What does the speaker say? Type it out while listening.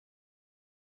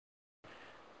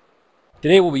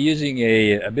Today we'll be using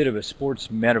a bit of a sports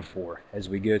metaphor as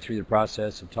we go through the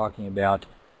process of talking about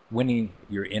winning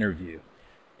your interview.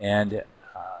 And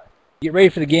get ready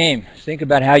for the game. Think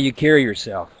about how you carry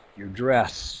yourself, your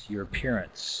dress, your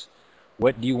appearance.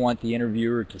 What do you want the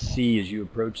interviewer to see as you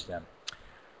approach them?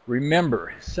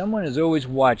 Remember, someone is always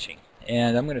watching.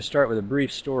 And I'm going to start with a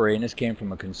brief story, and this came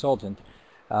from a consultant.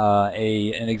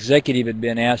 An executive had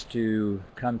been asked to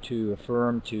come to a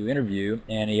firm to interview,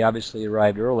 and he obviously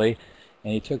arrived early.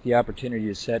 And he took the opportunity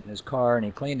to sit in his car, and he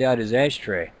cleaned out his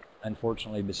ashtray,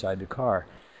 unfortunately, beside the car.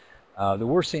 The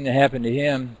worst thing that happened to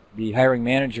him, the hiring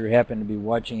manager happened to be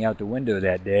watching out the window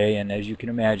that day, and as you can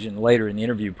imagine, later in the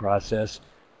interview process,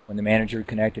 when the manager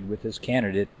connected with this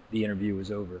candidate, the interview was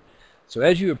over. So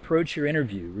as you approach your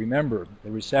interview, remember,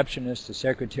 the receptionist, the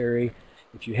secretary,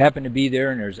 if you happen to be there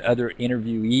and there's other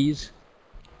interviewees,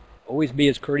 always be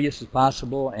as courteous as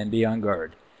possible and be on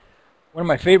guard. One of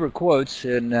my favorite quotes,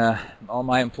 and all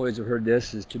my employees have heard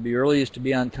this, is to be early is to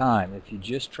be on time. If you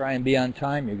just try and be on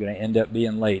time, you're going to end up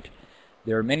being late.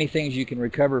 There are many things you can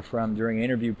recover from during an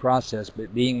interview process,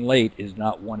 but being late is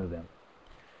not one of them.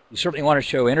 You certainly want to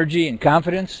show energy and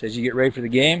confidence as you get ready for the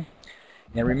game.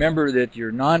 And remember that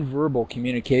your nonverbal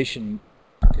communication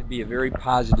could be a very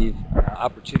positive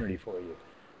opportunity for you.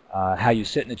 How you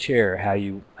sit in the chair, how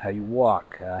you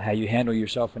walk, how you handle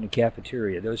yourself in the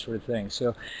cafeteria, those sort of things.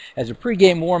 So as a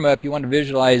pregame warm-up, you want to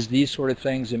visualize these sort of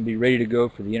things and be ready to go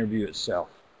for the interview itself.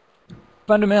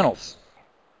 Fundamentals.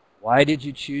 Why did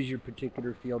you choose your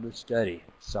particular field of study?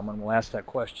 Someone will ask that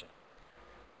question.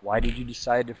 Why did you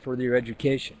decide to further your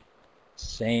education?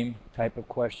 Same type of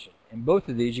question. In both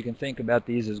of these, you can think about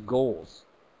these as goals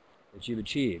that you've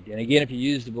achieved. And again, if you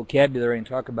use the vocabulary and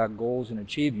talk about goals and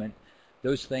achievement,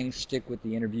 those things stick with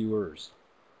the interviewers.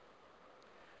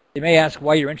 They may ask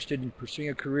why you're interested in pursuing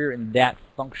a career in that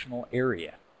functional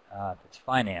area. If it's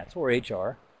finance or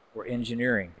HR or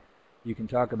engineering, you can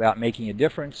talk about making a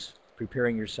difference,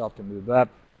 preparing yourself to move up,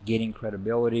 gaining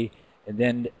credibility, and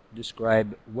then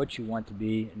describe what you want to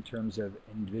be in terms of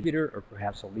individual or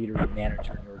perhaps a leader or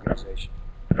manager in your organization.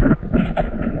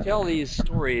 To tell these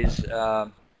stories,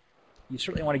 you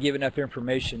certainly want to give enough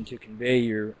information to convey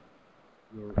your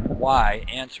why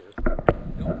answer.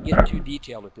 Don't get too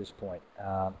detailed at this point.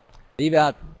 Leave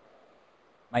out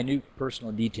minute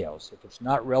personal details. If it's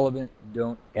not relevant,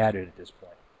 don't add it at this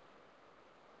point.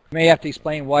 You may have to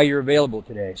explain why you're available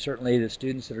today. Certainly the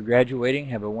students that are graduating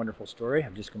have a wonderful story.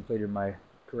 I've just completed my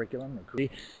curriculum.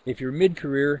 If you're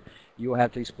mid-career, you'll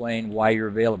have to explain why you're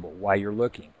available, why you're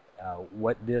looking,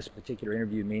 what this particular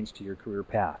interview means to your career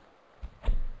path.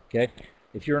 Okay?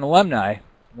 If you're an alumni,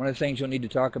 one of the things you'll need to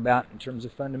talk about in terms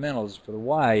of fundamentals for the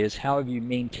why is how have you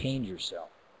maintained yourself?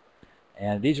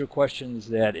 And these are questions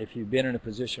that if you've been in a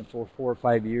position for 4 or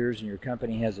 5 years and your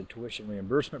company has a tuition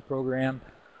reimbursement program,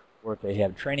 or if they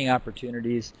have training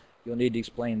opportunities, you'll need to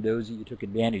explain those that you took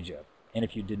advantage of. And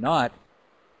if you did not,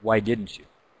 why didn't you?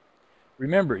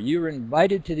 Remember, you were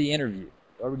invited to the interview,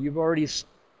 or you've already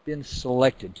been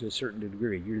selected to a certain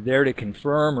degree. You're there to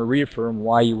confirm or reaffirm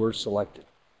why you were selected.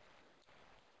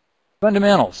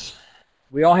 Fundamentals.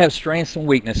 We all have strengths and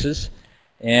weaknesses,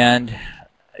 and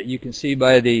you can see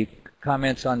by the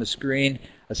comments on the screen,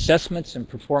 assessments and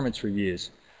performance reviews.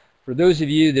 For those of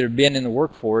you that have been in the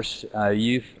workforce,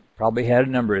 you've probably had a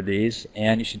number of these,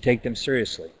 and you should take them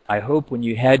seriously. I hope when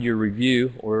you had your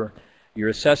review or your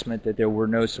assessment that there were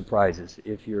no surprises.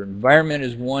 If your environment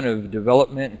is one of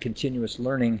development and continuous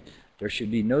learning, there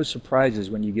should be no surprises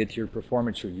when you get to your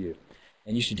performance review.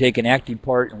 And you should take an active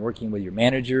part in working with your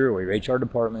manager or your HR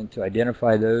department to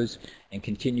identify those and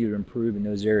continue to improve in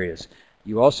those areas.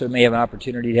 You also may have an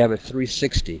opportunity to have a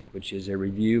 360, which is a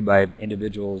review by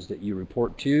individuals that you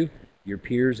report to, your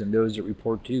peers, and those that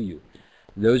report to you.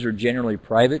 Those are generally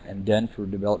private and done for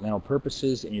developmental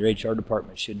purposes, and your HR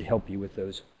department should help you with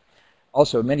those.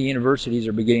 Also, many universities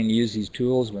are beginning to use these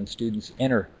tools when students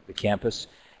enter the campus,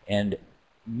 and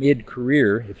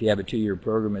mid-career, if you have a 2-year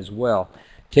program as well.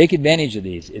 Take advantage of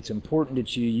these. It's important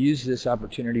that you use this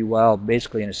opportunity while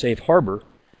basically in a safe harbor,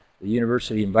 the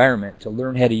university environment, to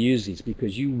learn how to use these,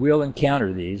 because you will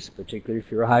encounter these, particularly if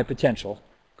you're a high potential,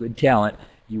 good talent,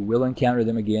 you will encounter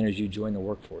them again as you join the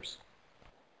workforce.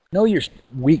 Know your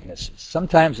weaknesses.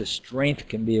 Sometimes a strength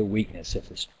can be a weakness.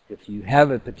 If you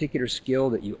have a particular skill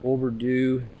that you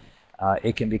overdo,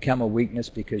 it can become a weakness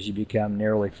because you become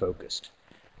narrowly focused.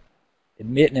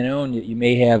 Admit and own that you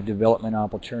may have development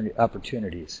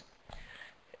opportunities.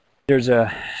 There's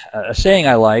a saying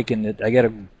I like, and that I got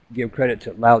to give credit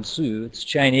to Lao Tzu. It's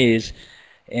Chinese,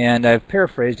 and I've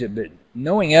paraphrased it, but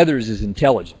knowing others is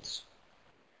intelligence.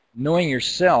 Knowing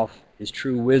yourself is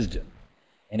true wisdom.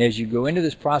 And as you go into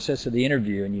this process of the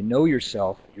interview and you know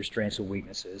yourself, your strengths and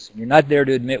weaknesses, and you're not there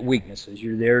to admit weaknesses,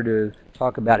 you're there to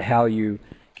talk about how you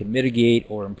can mitigate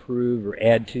or improve or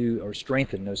add to or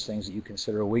strengthen those things that you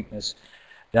consider a weakness,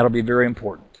 that'll be very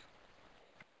important.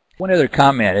 One other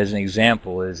comment as an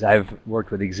example is I've worked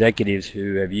with executives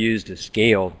who have used a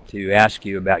scale to ask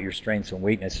you about your strengths and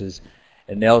weaknesses,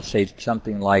 and they'll say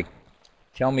something like,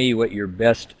 tell me what your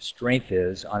best strength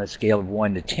is on a scale of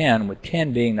 1 to 10, with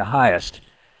 10 being the highest.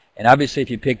 And obviously if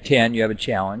you pick 10, you have a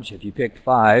challenge. If you pick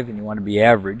 5 and you want to be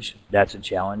average, that's a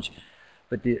challenge.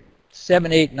 But the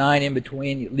 7, 8, 9 in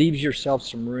between, it leaves yourself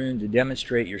some room to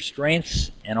demonstrate your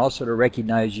strengths and also to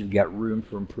recognize you've got room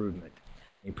for improvement.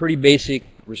 A pretty basic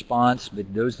response,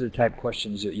 but those are the type of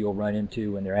questions that you'll run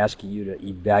into when they're asking you to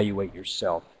evaluate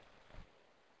yourself.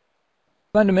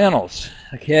 Fundamentals,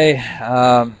 okay.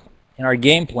 In our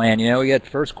game plan, you know, we got the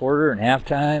first quarter and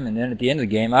halftime, and then at the end of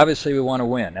the game, obviously we want to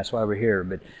win. That's why we're here.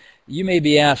 But you may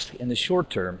be asked in the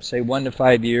short term, say 1 to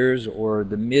 5 years, or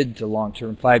the mid to long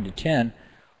term, 5 to 10,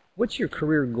 what's your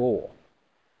career goal?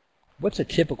 What's a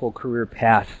typical career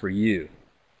path for you?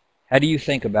 How do you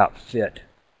think about fit?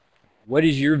 What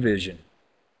is your vision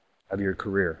of your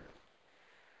career?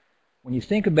 When you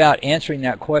think about answering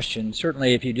that question,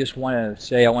 certainly if you just want to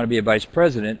say, I want to be a vice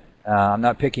president, I'm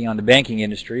not picking on the banking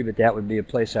industry, but that would be a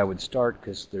place I would start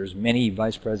because there's many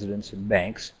vice presidents in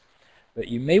banks. But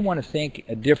you may want to think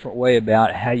a different way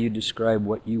about how you describe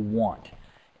what you want.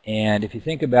 And if you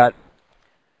think about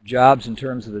jobs in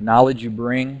terms of the knowledge you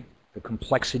bring, the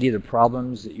complexity of the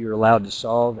problems that you're allowed to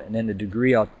solve, and then the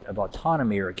degree of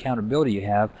autonomy or accountability you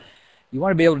have, you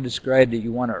want to be able to describe that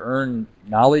you want to earn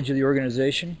knowledge of the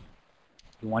organization,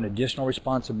 you want additional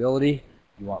responsibility,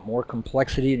 you want more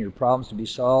complexity in your problems to be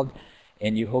solved,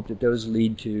 and you hope that those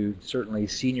lead to certainly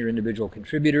senior individual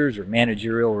contributors or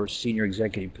managerial or senior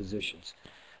executive positions.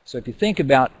 So if you think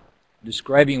about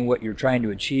describing what you're trying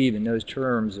to achieve in those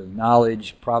terms of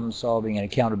knowledge, problem solving, and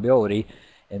accountability,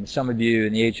 and some of you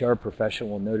in the HR profession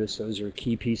will notice those are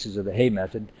key pieces of the Hay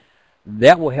method,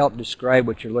 that will help describe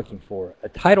what you're looking for. A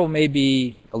title may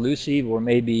be elusive or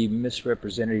may be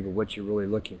misrepresentative of what you're really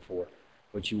looking for.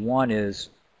 What you want is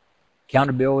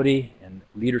accountability and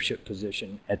leadership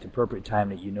position at the appropriate time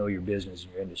that you know your business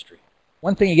and your industry.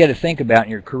 One thing you got to think about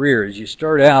in your career is you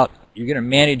start out, you're going to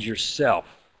manage yourself,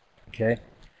 okay?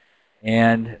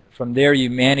 And from there you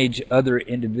manage other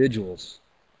individuals.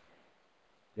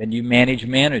 Then you manage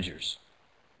managers.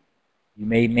 You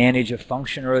may manage a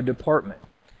function or a department.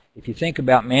 If you think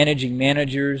about managing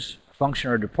managers, a function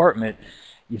or a department,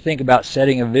 you think about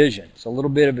setting a vision. It's a little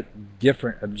bit of a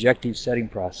different objective setting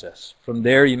process. From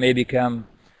there you may become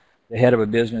the head of a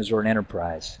business or an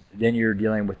enterprise. Then you're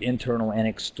dealing with internal and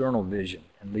external vision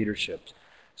and leadership.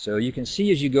 So you can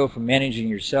see as you go from managing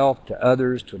yourself to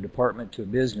others, to a department, to a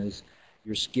business,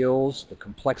 your skills, the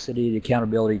complexity, the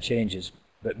accountability changes.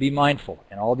 But be mindful,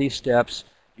 in all these steps,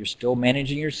 you're still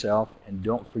managing yourself, and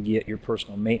don't forget your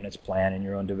personal maintenance plan and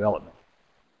your own development.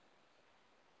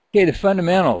 Okay, the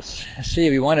fundamentals. See,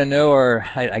 if you want to know our,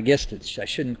 I guess I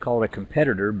shouldn't call it a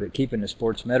competitor, but keeping the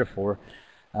sports metaphor,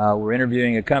 we're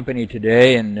interviewing a company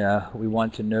today, and we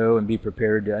want to know and be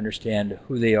prepared to understand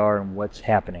who they are and what's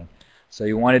happening. So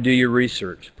you want to do your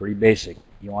research, pretty basic.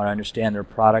 You want to understand their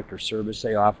product or service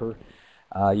they offer.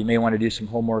 You may want to do some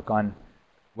homework on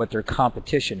what their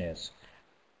competition is.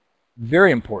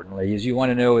 Very importantly is you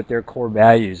want to know what their core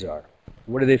values are.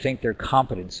 What do they think their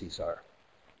competencies are?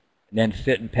 And then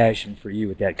fit and passion for you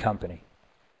with that company.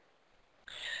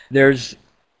 There's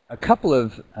a couple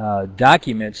of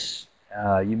documents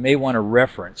you may want to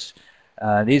reference.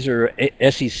 These are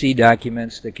SEC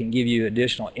documents that can give you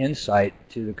additional insight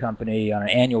to the company on an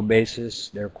annual basis,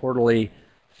 their quarterly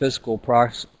fiscal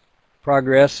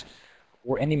progress,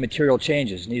 or any material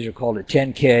changes. And these are called a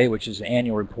 10K, which is an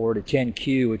annual report, a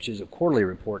 10Q, which is a quarterly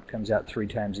report, comes out 3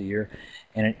 times a year,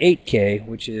 and an 8K,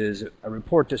 which is a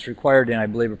report that's required in, I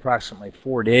believe, approximately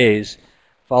 4 days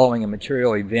following a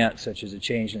material event such as a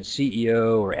change in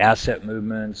CEO or asset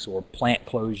movements or plant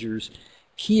closures,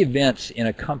 key events in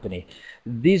a company.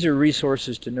 These are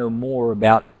resources to know more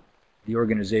about the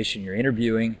organization you're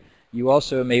interviewing. You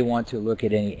also may want to look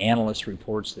at any analyst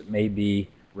reports that may be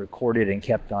recorded and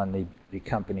kept on the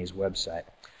company's website.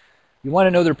 You want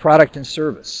to know their product and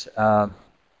service.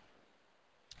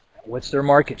 What's their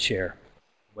market share?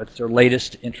 What's their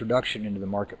latest introduction into the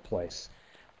marketplace?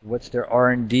 What's their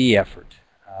R&D effort?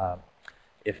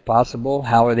 If possible,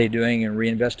 how are they doing in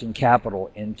reinvesting capital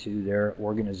into their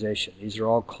organization? These are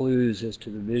all clues as to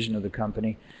the vision of the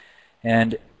company.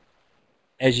 And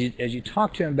as you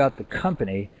talk to them about the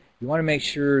company, you want to make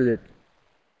sure that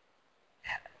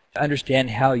to understand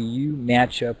how you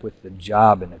match up with the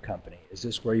job in the company. Is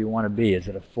this where you want to be? Is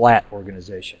it a flat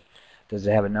organization? Does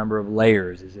it have a number of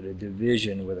layers? Is it a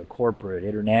division with a corporate,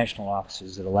 international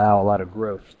offices that allow a lot of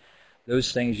growth?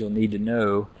 Those things you'll need to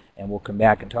know, and we'll come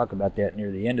back and talk about that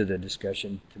near the end of the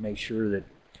discussion to make sure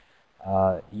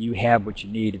that you have what you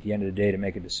need at the end of the day to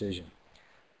make a decision.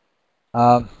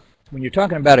 When you're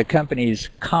talking about a company's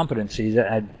competencies,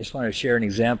 I just want to share an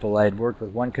example. I had worked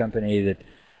with one company that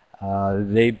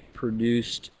they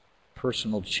produced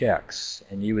personal checks,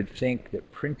 and you would think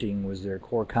that printing was their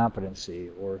core competency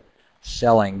or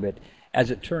selling, but as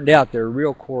it turned out, their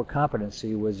real core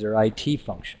competency was their IT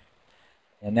function.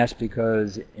 And that's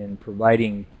because in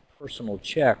providing personal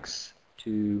checks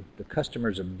to the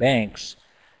customers of banks,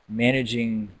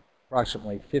 managing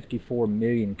approximately 54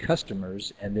 million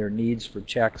customers and their needs for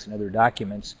checks and other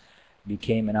documents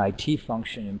became an IT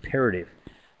function imperative.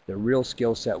 The real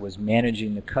skill set was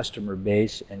managing the customer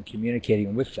base and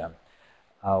communicating with them.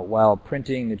 While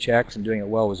printing the checks and doing it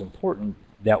well was important,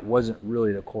 that wasn't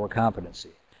really the core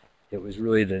competency. It was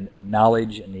really the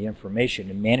knowledge and the information,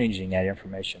 and managing that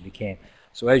information became.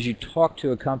 So as you talk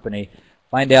to a company,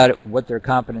 find out what their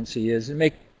competency is and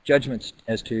make judgments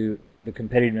as to the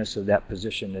competitiveness of that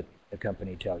position that the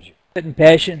company tells you. Fit and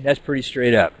passion, that's pretty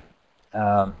straight up.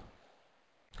 You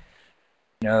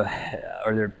know,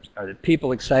 are the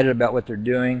people excited about what they're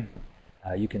doing?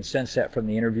 You can sense that from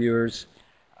the interviewers.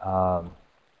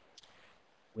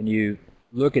 When you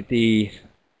look at the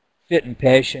fit and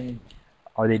passion,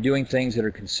 are they doing things that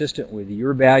are consistent with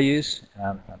your values?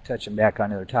 I'm touching back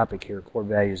on another topic here, core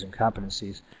values and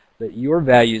competencies, but your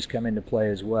values come into play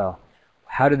as well.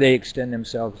 How do they extend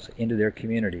themselves into their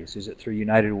communities? Is it through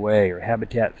United Way or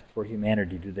Habitat for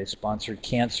Humanity? Do they sponsor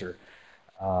cancer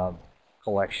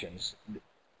collections?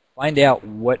 Find out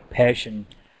what passion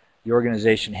the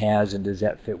organization has, and does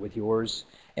that fit with yours?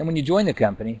 And when you join the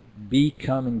company,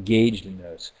 become engaged in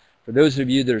those. For those of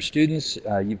you that are students,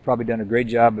 you've probably done a great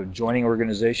job of joining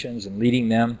organizations and leading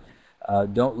them.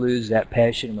 Don't lose that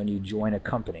passion when you join a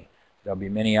company. There'll be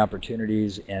many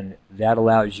opportunities, and that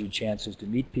allows you chances to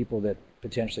meet people that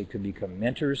potentially could become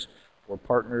mentors or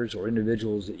partners or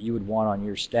individuals that you would want on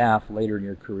your staff later in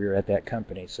your career at that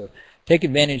company. So take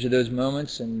advantage of those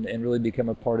moments and really become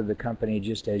a part of the company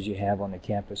just as you have on the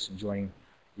campus and joining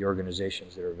the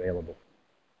organizations that are available.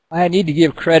 I need to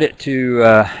give credit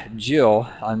to Jill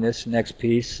on this next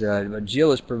piece. What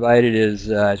Jill has provided is,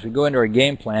 as we go into our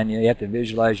game plan, you have to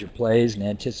visualize your plays and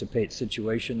anticipate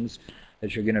situations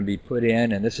that you're going to be put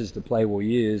in, and this is the play we'll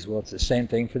use. Well, it's the same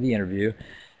thing for the interview.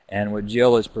 And what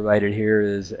Jill has provided here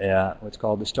is what's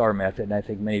called the STAR method, and I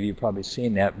think many of you have probably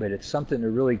seen that, but it's something to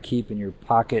really keep in your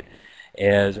pocket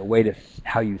as a way to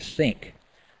how you think.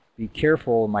 Be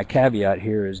careful, my caveat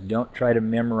here is don't try to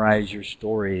memorize your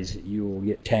stories. You will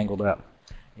get tangled up.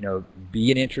 You know,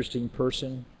 be an interesting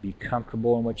person, be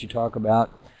comfortable in what you talk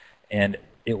about, and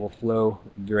it will flow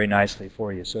very nicely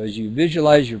for you. So as you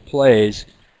visualize your plays,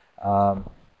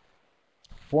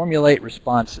 formulate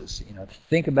responses. You know,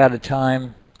 think about a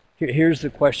time. Here's the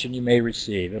question you may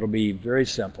receive. It'll be very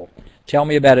simple. Tell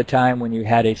me about a time when you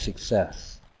had a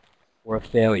success, or a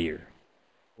failure,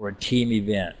 or a team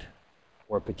event,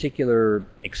 or a particular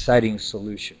exciting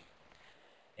solution.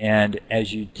 And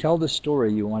as you tell the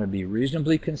story, you want to be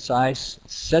reasonably concise,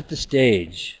 set the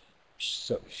stage,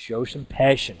 show some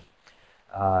passion.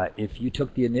 If you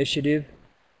took the initiative,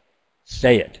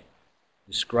 say it.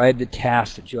 Describe the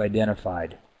task that you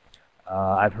identified.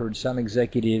 I've heard some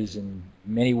executives in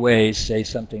many ways say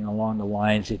something along the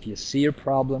lines, if you see a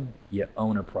problem, you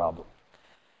own a problem.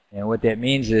 And what that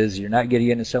means is you're not getting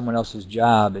into someone else's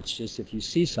job. It's just if you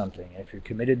see something, if you're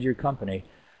committed to your company,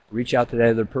 reach out to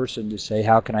that other person to say,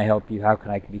 how can I help you? How can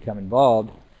I become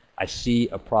involved? I see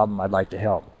a problem I'd like to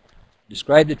help.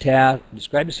 Describe the task,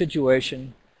 describe the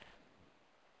situation,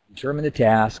 determine the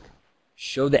task,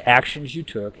 show the actions you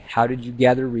took, how did you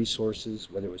gather resources,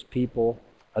 whether it was people,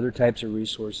 other types of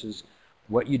resources,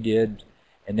 what you did,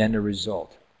 and then the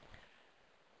result.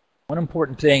 One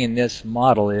important thing in this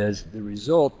model is the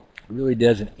result really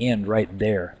doesn't end right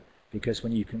there, because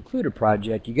when you conclude a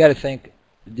project, you got to think,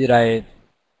 did I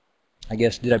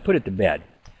put it to bed?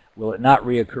 Will it not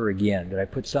reoccur again? Did I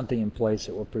put something in place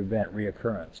that will prevent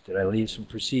reoccurrence? Did I leave some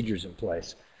procedures in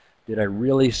place? Did I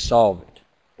really solve it?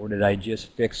 Or did I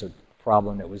just fix a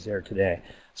problem that was there today?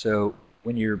 So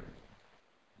when you're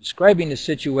describing the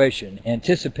situation,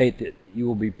 anticipate that you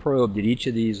will be probed at each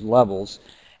of these levels,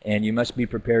 and you must be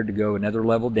prepared to go another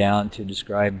level down to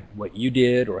describe what you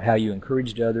did or how you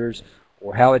encouraged others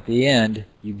or how at the end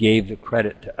you gave the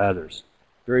credit to others.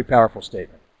 Very powerful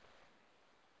statement.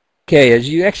 Okay, as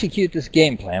you execute this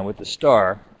game plan with the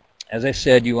STAR, as I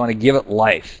said, you want to give it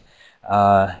life.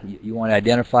 You want to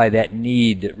identify that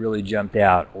need that really jumped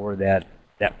out, or that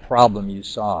problem you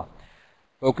saw.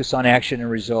 Focus on action and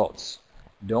results.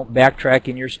 Don't backtrack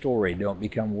in your story. Don't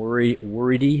become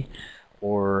worriedy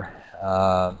or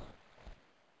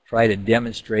try to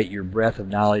demonstrate your breadth of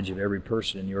knowledge of every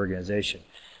person in the organization.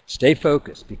 Stay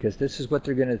focused, because this is what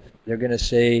they're going to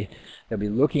say. They'll be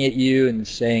looking at you and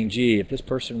saying, gee, if this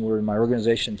person were in my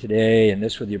organization today and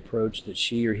this were the approach that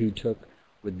she or he took,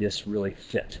 would this really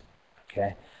fit?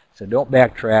 Okay? So don't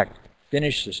backtrack.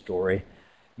 Finish the story.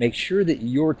 Make sure that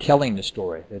you're telling the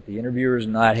story, that the interviewer is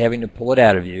not having to pull it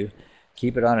out of you.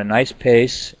 Keep it on a nice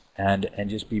pace, and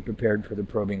just be prepared for the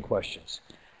probing questions.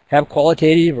 Have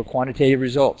qualitative or quantitative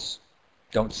results.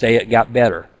 Don't say it got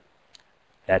better.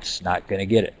 That's not going to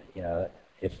get it.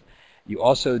 If you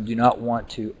also do not want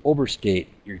to overstate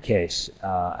your case.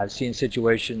 I've seen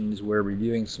situations where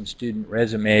reviewing some student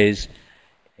resumes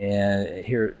and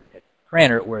here at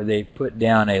Cranert, where they put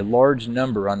down a large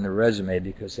number on their resume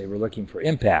because they were looking for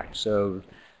impact. So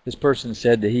this person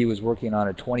said that he was working on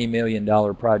a $20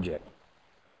 million project.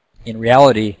 In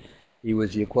reality, he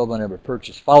was the equivalent of a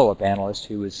purchase follow-up analyst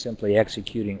who was simply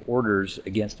executing orders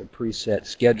against a preset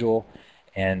schedule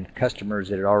and customers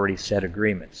that had already set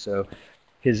agreements. So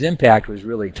his impact was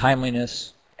really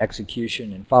timeliness,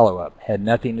 execution, and follow-up. Had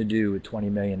nothing to do with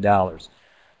 $20 million.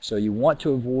 So you want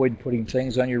to avoid putting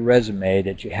things on your resume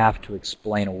that you have to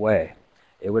explain away.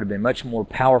 It would have been much more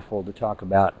powerful to talk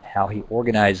about how he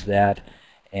organized that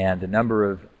and the number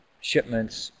of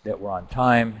shipments that were on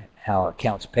time, how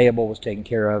accounts payable was taken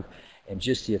care of, and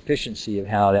just the efficiency of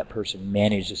how that person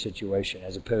managed the situation,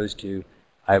 as opposed to,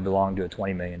 I belong to a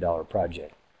 $20 million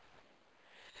project.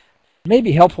 It may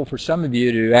be helpful for some of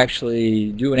you to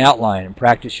actually do an outline and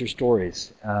practice your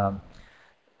stories.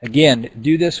 Again,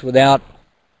 do this without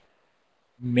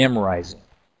memorizing.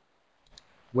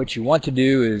 What you want to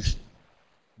do is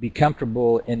be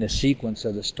comfortable in the sequence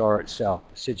of the STAR itself,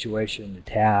 the situation, the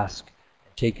task,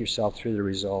 and take yourself through the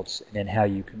results, and then how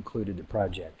you concluded the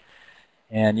project.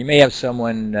 And you may have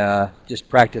someone just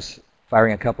practice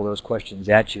firing a couple of those questions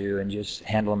at you and just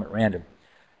handle them at random.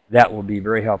 That will be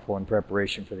very helpful in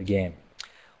preparation for the game.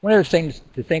 One of the things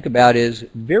to think about is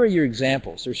vary your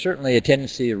examples. There's certainly a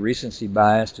tendency of recency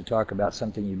bias to talk about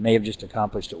something you may have just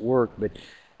accomplished at work, but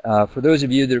for those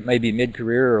of you that may be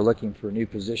mid-career or looking for new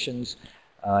positions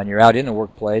and you're out in the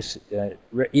workplace,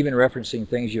 even referencing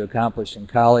things you accomplished in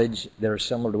college that are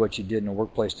similar to what you did in the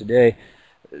workplace today,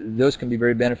 those can be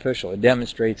very beneficial. It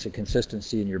demonstrates a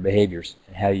consistency in your behaviors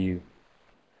and how you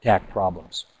attack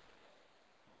problems.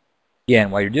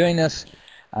 Again, while you're doing this,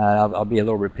 I'll be a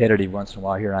little repetitive once in a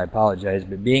while here, and I apologize,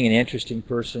 but being an interesting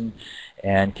person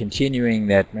and continuing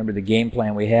that, remember the game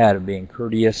plan we had of being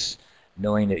courteous,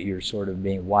 knowing that you're sort of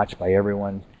being watched by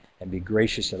everyone, and be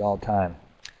gracious at all time.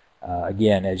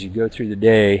 Again, as you go through the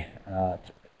day,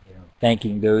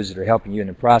 thanking those that are helping you in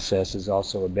the process is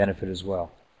also a benefit as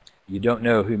well. You don't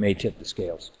know who may tip the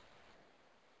scales.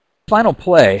 Final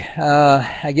play.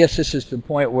 I guess this is the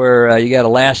point where you got a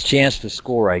last chance to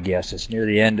score, I guess. It's near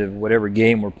the end of whatever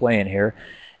game we're playing here.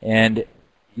 And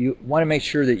you want to make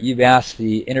sure that you've asked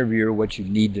the interviewer what you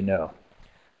need to know.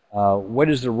 What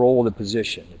is the role of the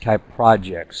position, the type of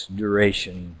projects,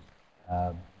 duration,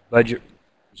 budget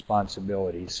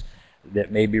responsibilities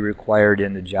that may be required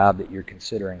in the job that you're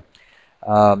considering.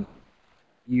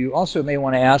 You also may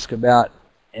want to ask about,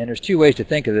 and there's two ways to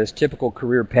think of this, typical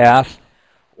career path,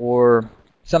 or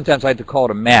sometimes I like to call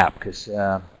it a map, because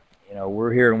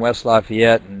we're here in West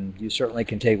Lafayette, and you certainly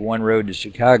can take one road to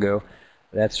Chicago.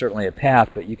 That's certainly a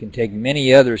path, but you can take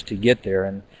many others to get there.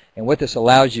 And what this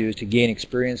allows you is to gain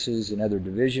experiences in other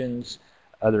divisions,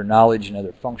 other knowledge in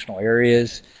other functional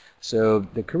areas. So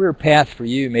the career path for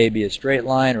you may be a straight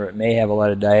line, or it may have a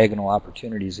lot of diagonal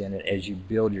opportunities in it as you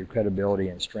build your credibility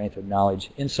and strength of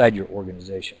knowledge inside your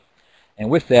organization.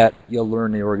 And with that, you'll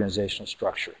learn the organizational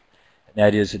structure.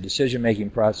 That is the decision-making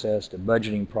process, the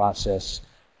budgeting process,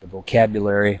 the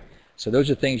vocabulary. So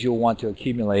those are things you'll want to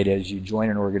accumulate as you join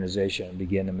an organization and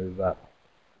begin to move up.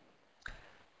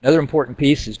 Another important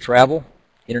piece is travel,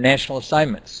 international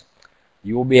assignments.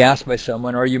 You will be asked by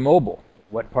someone, are you mobile?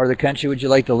 What part of the country would you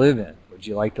like to live in? Would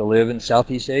you like to live in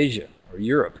Southeast Asia or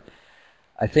Europe?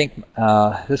 I think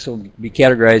this will be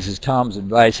categorized as Tom's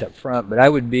advice up front, but I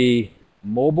would be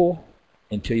mobile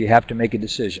until you have to make a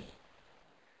decision.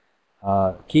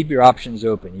 Keep your options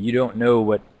open. You don't know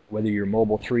whether you're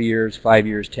mobile 3 years, 5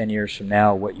 years, 10 years from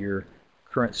now, what your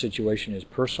current situation is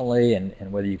personally,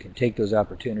 and whether you can take those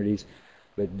opportunities.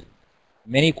 But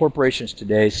many corporations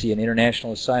today see an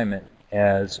international assignment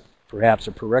as perhaps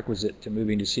a prerequisite to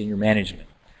moving to senior management.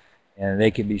 And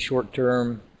they could be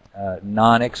short-term,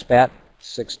 non-expat,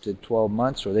 6 to 12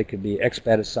 months, or they could be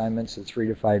expat assignments of 3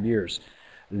 to 5 years.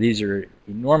 These are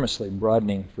enormously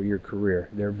broadening for your career.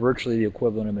 They're virtually the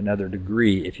equivalent of another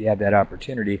degree if you have that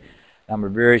opportunity. I'm a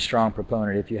very strong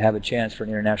proponent. If you have a chance for an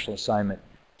international assignment,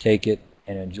 take it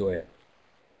and enjoy it.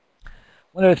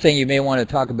 One other thing you may want to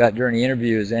talk about during the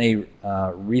interview is any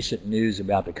recent news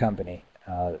about the company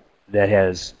that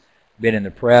has been in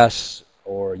the press,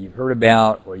 or you've heard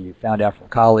about, or you found out from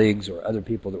colleagues or other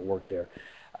people that work there.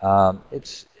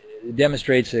 It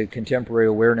demonstrates a contemporary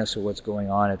awareness of what's going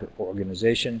on at the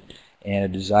organization and a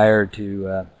desire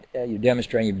to, you're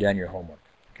demonstrating you've done your homework.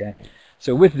 Okay?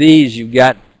 So with these, you've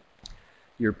got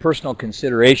your personal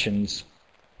considerations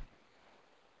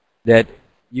that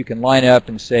you can line up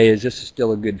and say, is this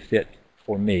still a good fit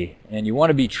for me? And you want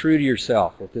to be true to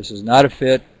yourself. If this is not a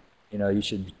fit, you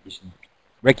should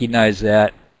recognize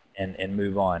that and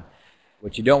move on.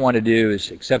 What you don't want to do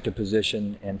is accept a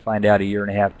position and find out 1.5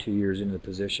 years, 2 years into the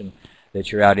position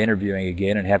that you're out interviewing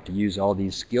again and have to use all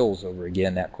these skills over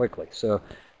again that quickly. So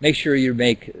make sure you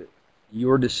make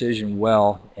your decision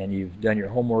well and you've done your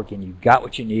homework and you've got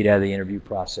what you need out of the interview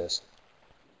process.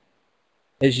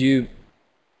 As you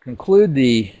conclude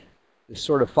the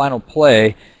sort of final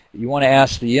play, you want to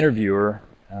ask the interviewer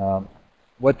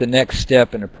what the next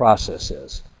step in the process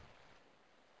is.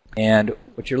 And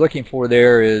what you're looking for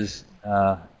there is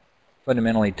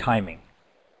fundamentally timing.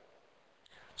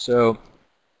 So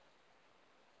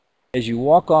as you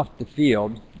walk off the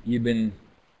field, you've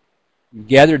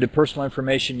gathered the personal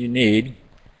information you need,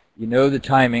 you know the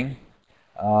timing,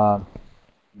 you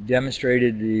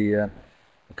demonstrated the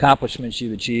accomplishments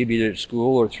you've achieved either at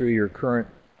school or through your current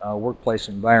workplace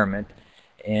environment,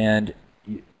 and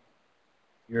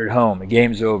you're at home, the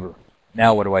game's over.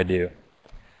 Now what do I do?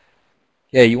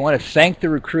 Okay, you want to thank the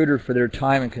recruiter for their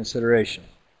time and consideration.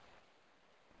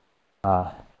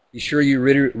 Be sure you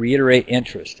reiterate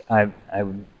interest. I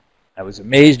was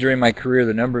amazed during my career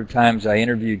the number of times I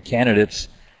interviewed candidates,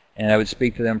 and I would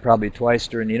speak to them probably twice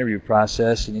during the interview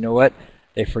process, and you know what?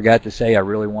 They forgot to say, I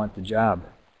really want the job.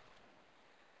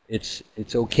 It's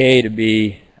okay to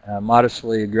be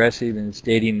modestly aggressive in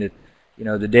stating that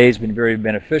the day's been very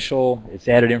beneficial. It's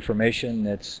added information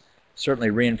that's certainly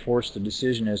reinforced the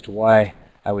decision as to why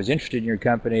I was interested in your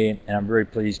company, and I'm very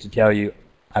pleased to tell you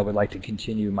I would like to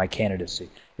continue my candidacy.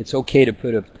 It's okay to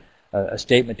put a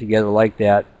statement together like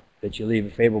that you leave a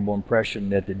favorable impression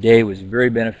that the day was very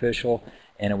beneficial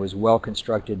and it was well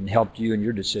constructed and helped you in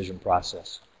your decision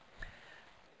process.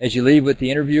 As you leave with the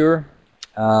interviewer,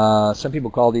 some people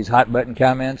call these hot button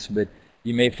comments, but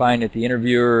you may find that the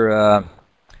interviewer,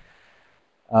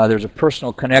 there's a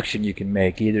personal connection you can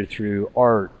make either through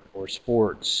art or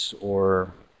sports,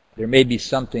 or there may be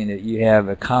something that you have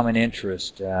a common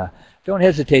interest. Don't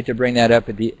hesitate to bring that up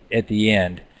at the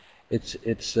end.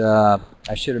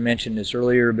 I should have mentioned this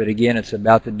earlier, but again, it's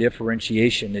about the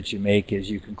differentiation that you make as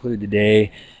you conclude the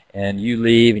day and you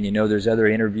leave and you know there's other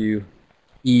interviewees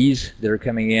that are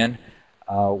coming in.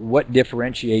 What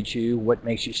differentiates you? What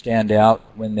makes you stand out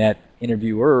when that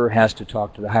interviewer has to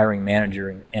talk to the hiring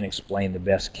manager and explain the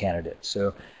best candidate?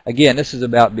 So again, this is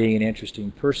about being an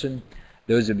interesting person.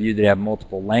 Those of you that have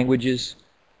multiple languages,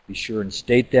 be sure and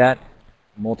state that.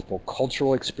 Multiple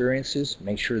cultural experiences,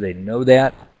 make sure they know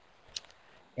that.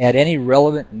 Add any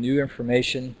relevant new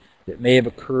information that may have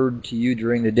occurred to you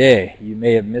during the day. You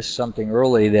may have missed something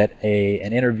early that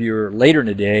an interviewer later in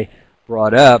the day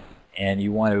brought up, and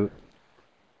you want to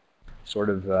sort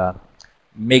of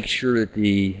make sure that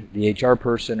the HR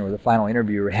person or the final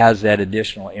interviewer has that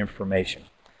additional information.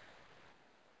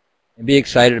 And be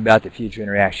excited about the future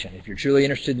interaction. If you're truly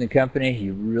interested in the company,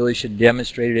 you really should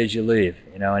demonstrate it as you leave.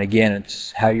 And again,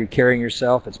 it's how you're carrying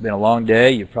yourself. It's been a long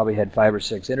day. You've probably had 5 or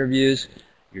 6 interviews.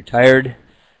 You're tired.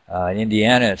 In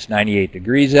Indiana, it's 98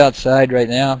 degrees outside right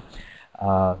now.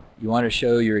 You want to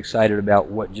show you're excited about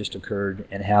what just occurred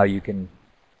and how you can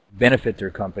benefit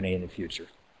their company in the future.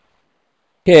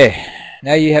 Okay,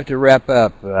 now you have to wrap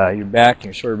up. You're back and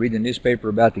you're sort of reading the newspaper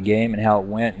about the game and how it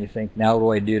went, and you think, now what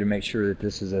do I do to make sure that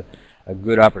this is a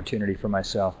good opportunity for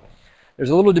myself?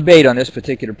 There's a little debate on this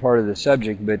particular part of the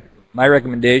subject, but my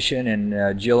recommendation,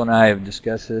 and Jill and I have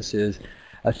discussed this, is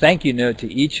a thank you note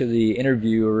to each of the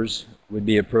interviewers would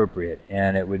be appropriate,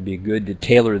 and it would be good to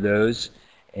tailor those.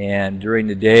 And during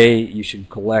the day, you should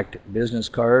collect business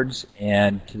cards,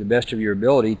 and to the best of your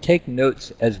ability, take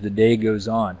notes as the day goes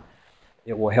on.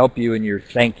 It will help you in your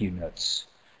thank you notes.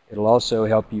 It'll also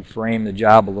help you frame the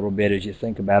job a little bit as you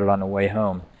think about it on the way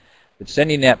home. But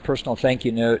sending that personal thank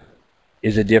you note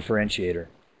is a differentiator.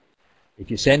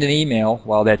 If you send an email,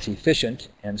 while that's efficient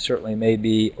and certainly may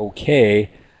be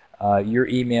okay, your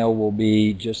email will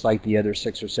be just like the other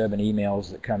 6 or 7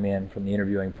 emails that come in from the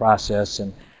interviewing process.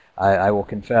 And I will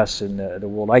confess, in the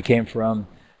world I came from,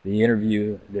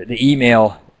 the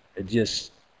email, it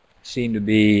just seemed to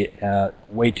be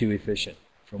way too efficient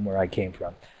from where I came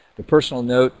from. The personal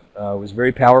note was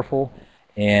very powerful,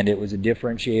 and it was a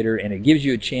differentiator, and it gives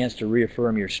you a chance to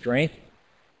reaffirm your strength,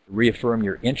 reaffirm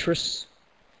your interests,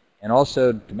 and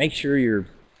also to make sure your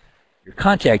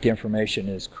contact information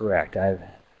is correct. I've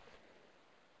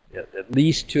at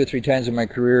least 2 or 3 times in my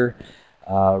career,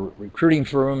 recruiting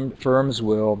firms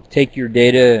will take your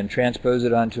data and transpose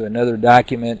it onto another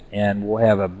document, and we'll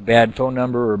have a bad phone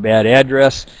number or a bad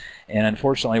address, and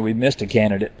unfortunately we missed a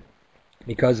candidate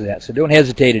because of that. So don't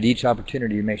hesitate at each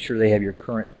opportunity to make sure they have your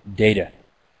current data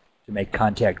to make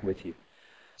contact with you.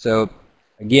 So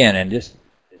again,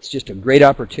 it's just a great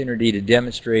opportunity to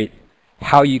demonstrate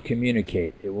how you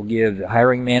communicate. It will give the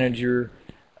hiring manager,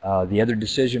 the other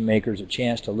decision makers, a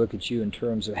chance to look at you in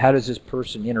terms of how does this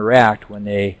person interact when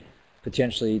they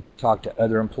potentially talk to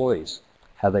other employees,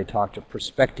 how they talk to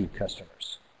prospective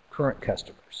customers, current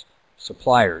customers,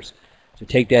 suppliers. To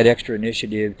take that extra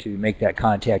initiative to make that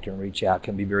contact and reach out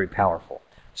can be very powerful.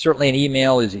 Certainly an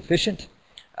email is efficient,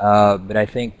 but I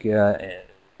think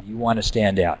you want to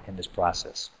stand out in this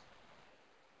process.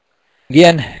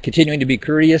 Again, continuing to be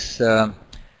courteous,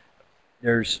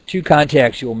 there's 2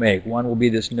 contacts you'll make. One will be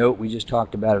this note we just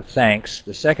talked about of thanks.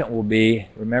 The second will be,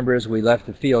 remember, as we left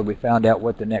the field, we found out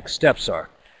what the next steps are.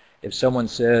 If someone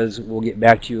says, we'll get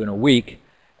back to you in a week,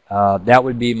 that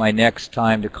would be my next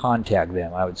time to contact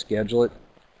them. I would schedule it,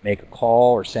 make a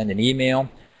call, or send an email.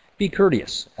 Be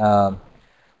courteous.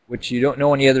 What you don't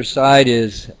know on the other side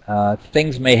is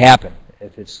things may happen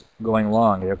if it's going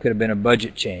long. There could have been a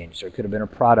budget change. There could have been a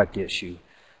product issue.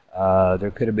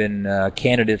 There could have been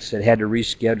candidates that had to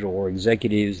reschedule, or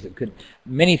executives that could.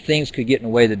 Many things could get in the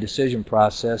way of the decision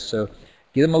process. So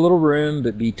give them a little room,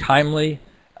 but be timely.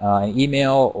 An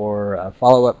email or a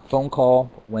follow-up phone call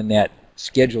when that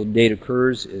scheduled date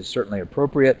occurs is certainly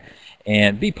appropriate.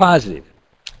 And be positive.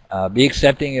 Be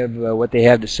accepting of what they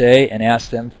have to say, and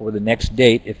ask them for the next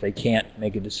date if they can't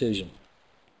make a decision.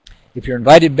 If you're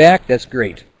invited back, that's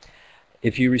great.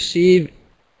 If you receive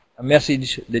a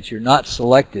message that you're not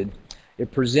selected,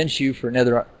 it presents you for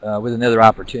with another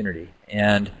opportunity.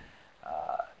 And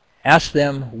ask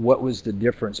them what was the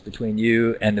difference between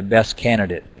you and the best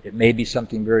candidate. It may be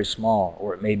something very small,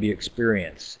 or it may be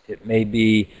experience. It may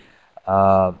be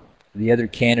the other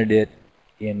candidate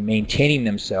in maintaining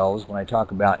themselves. When I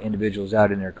talk about individuals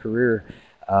out in their career,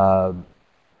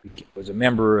 was a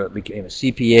member, became a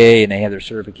CPA, and they have their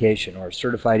certification, or a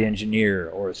certified engineer,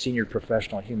 or a senior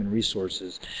professional in human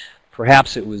resources.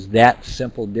 Perhaps it was that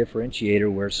simple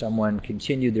differentiator where someone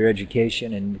continued their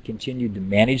education and continued to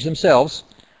manage themselves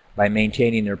by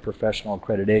maintaining their professional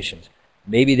accreditations.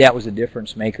 Maybe that was a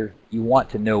difference maker. You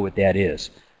want to know what that is,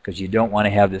 because you don't want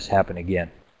to have this happen again.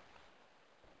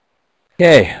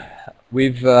 Okay,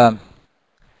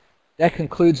 that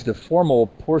concludes the formal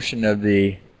portion of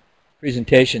the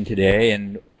presentation today,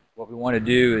 and what we want to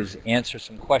do is answer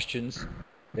some questions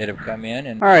that have come in.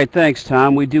 And all right, thanks,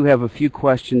 Tom. We do have a few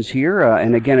questions here,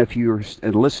 and again, if you're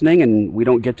listening and we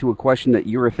don't get to a question that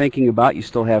you were thinking about, you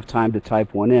still have time to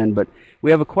type one in. But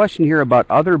we have a question here about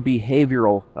other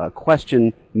behavioral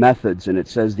question methods, and it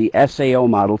says the SAO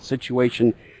model,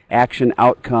 situation, action,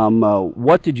 outcome.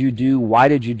 What did you do? Why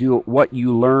did you do it? What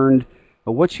you learned?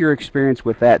 What's your experience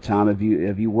with that, Tom? Have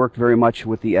you worked very much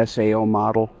with the SAO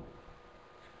model?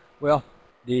 Well,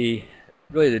 really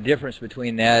the difference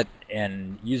between that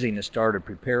and using the STAR to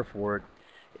prepare for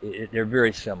it, they're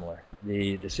very similar.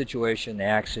 The situation, the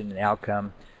action, and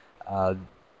outcome,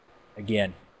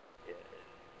 again,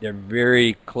 they're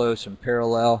very close and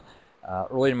parallel.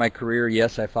 Early in my career,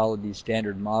 yes, I followed these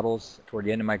standard models. Toward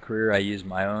the end of my career, I used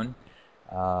my own.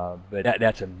 But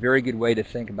that's a very good way to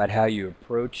think about how you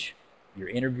approach your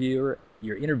interview.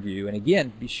 And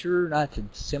again, be sure not to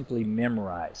simply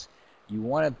memorize. You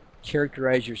want to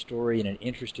characterize your story in an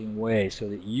interesting way so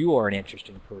that you are an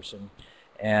interesting person.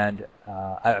 And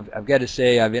I've got to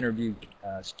say, I've interviewed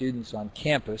students on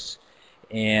campus,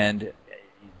 and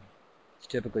it's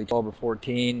typically 12 or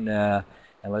 14. And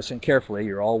listen carefully,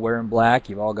 you're all wearing black,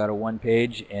 you've all got a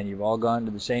one-page, and you've all gone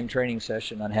to the same training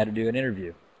session on how to do an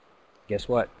interview. Guess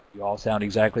what? You all sound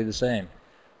exactly the same.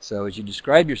 So as you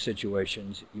describe your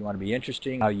situations, you want to be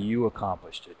interesting how you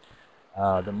accomplished it.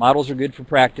 The models are good for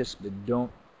practice, but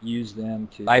don't use them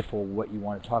to stifle what you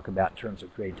want to talk about in terms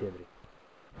of creativity.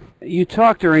 You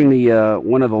talked during the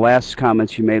one of the last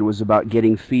comments you made was about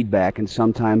getting feedback, and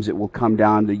sometimes it will come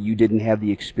down that you didn't have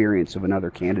the experience of another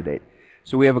candidate.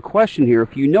 So we have a question here.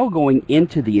 If you know going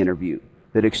into the interview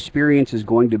that experience is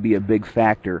going to be a big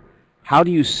factor, how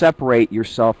do you separate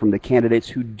yourself from the candidates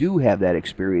who do have that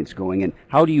experience going in?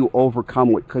 How do you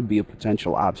overcome what could be a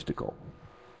potential obstacle?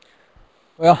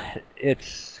 Well,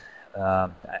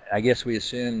 I guess we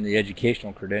assume the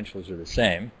educational credentials are the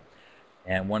same,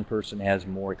 and one person has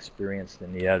more experience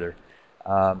than the other.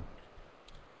 I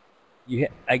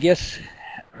guess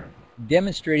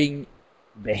demonstrating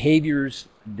behaviors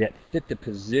that fit the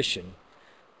position,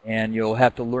 and you'll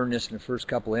have to learn this in the first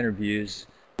couple interviews,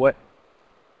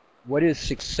 what is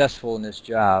successful in this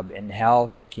job, and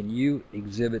how can you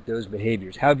exhibit those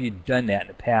behaviors? How have you done that in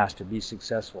the past to be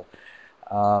successful?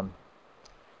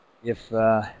 If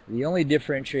the only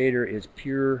differentiator is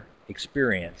pure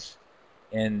experience,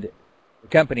 and the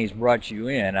company's brought you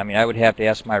in, I mean, I would have to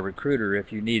ask my recruiter,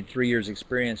 if you need 3 years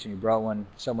experience and you brought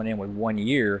someone in with 1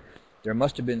 year, there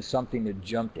must have been something that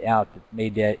jumped out that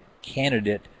made that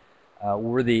candidate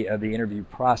worthy of the interview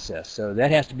process. So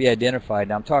that has to be identified.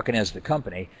 Now, I'm talking as the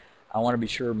company. I want to be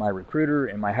sure my recruiter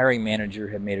and my hiring manager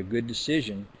have made a good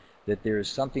decision that there is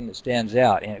something that stands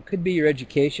out. And it could be your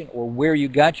education or where you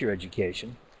got your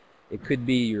education. It could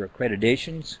be your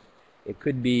accreditations. It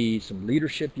could be some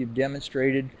leadership you've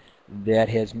demonstrated that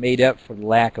has made up for the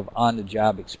lack of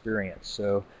on-the-job experience.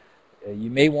 So you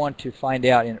may want to find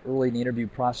out early in the interview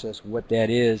process what that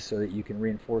is so that you can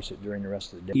reinforce it during the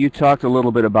rest of the day. You talked a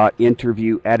little bit about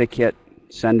interview etiquette,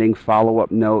 sending follow-up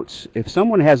notes. If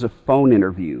someone has a phone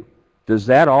interview, does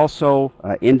that also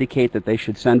indicate that they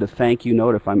should send a thank you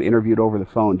note? If I'm interviewed over the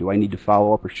phone, do I need to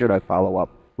follow up, or should I follow up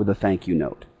with a thank you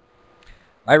note?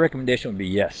 My recommendation would be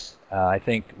yes. I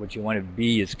think what you want to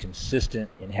be is consistent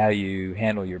in how you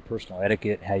handle your personal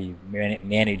etiquette, how you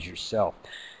manage yourself.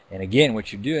 And again,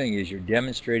 what you're doing is you're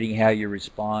demonstrating how you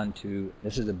respond to,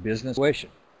 this is a business situation.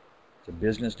 It's a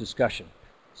business discussion.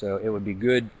 So it would be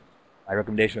good, my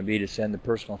recommendation would be to send the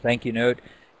personal thank you note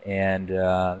and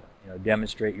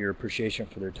demonstrate your appreciation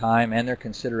for their time and their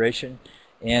consideration,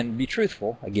 and be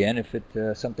truthful. Again, if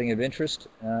it's something of interest,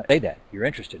 say that you're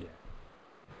interested in.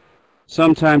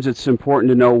 Sometimes it's important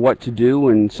to know what to do,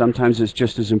 and sometimes it's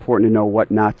just as important to know what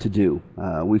not to do.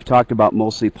 We've talked about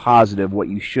mostly positive, what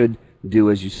you should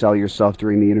do as you sell yourself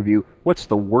during the interview. What's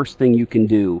the worst thing you can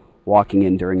do walking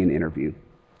in during an interview?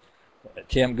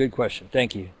 Tim, good question.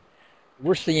 Thank you. The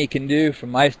worst thing you can do from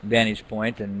my vantage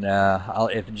point, and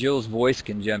if Jill's voice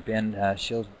can jump in,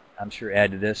 she'll, I'm sure,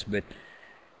 add to this, but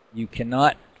you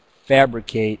cannot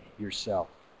fabricate yourself.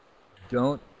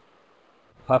 Don't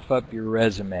puff up your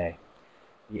resume.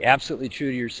 Be absolutely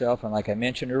true to yourself, and like I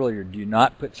mentioned earlier, do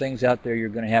not put things out there you're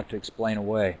going to have to explain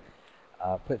away.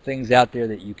 Put things out there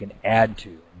that you can add to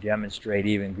and demonstrate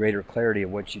even greater clarity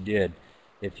of what you did.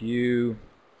 If you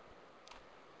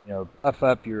puff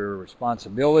up your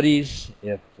responsibilities,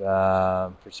 if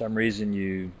for some reason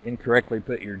you incorrectly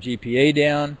put your GPA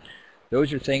down,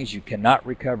 those are things you cannot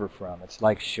recover from. It's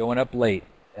like showing up late.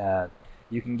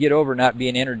 You can get over not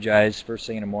being energized first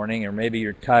thing in the morning, or maybe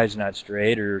your tie's not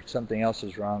straight or something else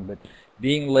is wrong, but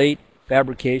being late,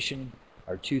 fabrication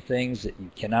are two things that you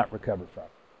cannot recover from.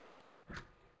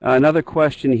 Another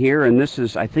question here, and this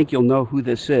is, I think you'll know who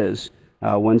this is.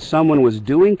 When someone was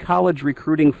doing college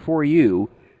recruiting for you,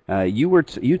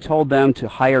 you told them to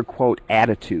hire, quote,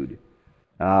 attitude.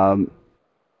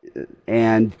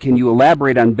 And can you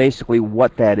elaborate on basically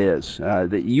what that is?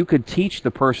 That you could teach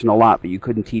the person a lot, but you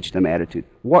couldn't teach them attitude.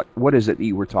 What is it that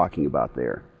you were talking about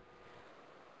there?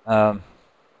 I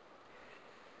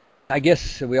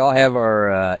guess we all have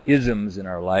our isms in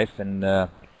our life, and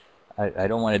I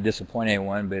don't want to disappoint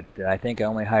anyone, but I think I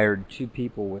only hired 2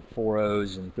 people with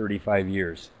 4.0s in 35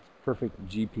 years. Perfect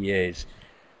GPAs.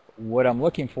 What I'm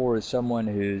looking for is someone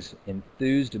who's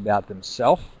enthused about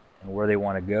themselves and where they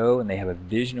want to go, and they have a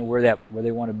vision of where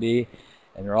they want to be,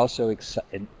 and they're also,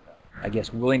 I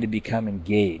guess, willing to become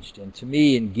engaged. And to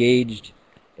me, engaged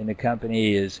in the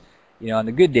company is, on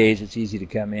the good days, it's easy to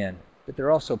come in, but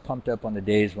they're also pumped up on the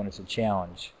days when it's a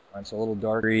challenge, when it's a little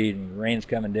dark and rain's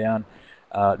coming down.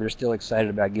 They're still excited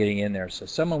about getting in there. So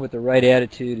someone with the right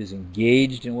attitude is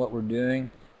engaged in what we're doing.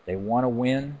 They want to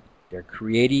win. They're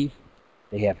creative.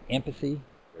 They have empathy.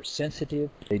 They're sensitive.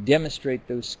 They demonstrate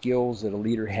those skills that a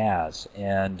leader has.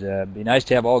 And it'd be nice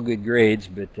to have all good grades,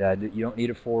 but you don't need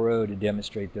a 4.0 to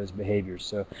demonstrate those behaviors.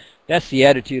 So that's the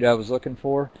attitude I was looking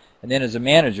for. And then as a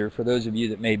manager, for those of you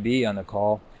that may be on the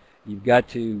call, you've got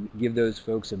to give those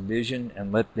folks a vision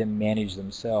and let them manage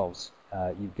themselves.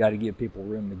 You've got to give people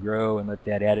room to grow and let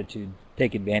that attitude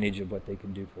take advantage of what they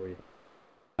can do for you.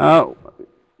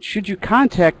 Should you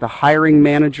contact the hiring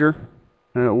manager?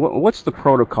 What's the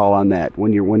protocol on that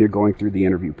when you're going through the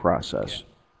interview process?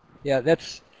 Yeah,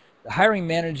 that's the hiring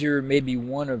manager may be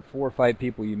one of 4 or 5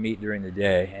 people you meet during the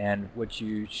day, and what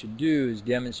you should do is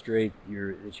demonstrate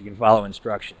that you can follow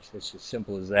instructions. It's as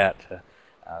simple as that.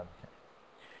 Uh,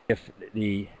 if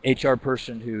the HR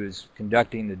person who is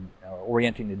conducting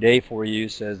orienting the day for you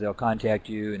says they'll contact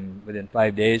you within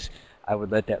 5 days, I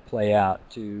would let that play out.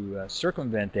 To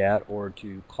circumvent that, or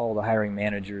to call the hiring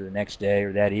manager the next day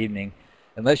or that evening,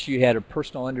 unless you had a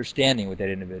personal understanding with that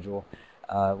individual,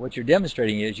 what you're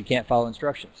demonstrating is you can't follow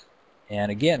instructions. And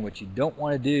again, what you don't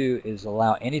want to do is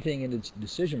allow anything in the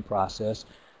decision process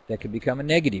that could become a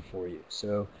negative for you.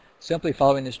 So simply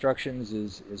following the instructions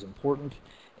is important,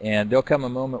 and there'll come a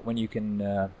moment when you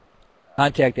can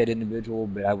contact that individual,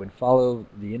 but I would follow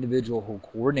the individual who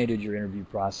coordinated your interview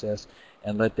process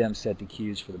and let them set the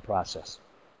cues for the process.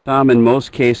 Tom, in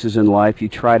most cases in life, you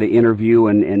try to interview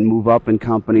and move up in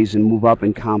companies and move up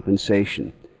in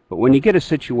compensation. But when you get a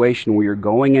situation where you're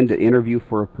going in to interview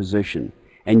for a position,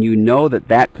 and you know that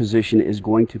that position is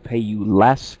going to pay you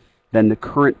less than the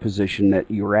current position that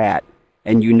you're at,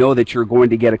 and you know that you're going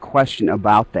to get a question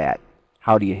about that,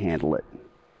 how do you handle it?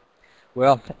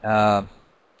 Well,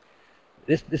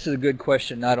 this is a good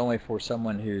question not only for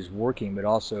someone who's working, but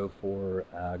also for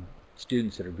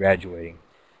students that are graduating.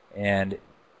 And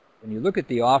when you look at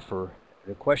the offer,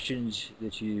 the questions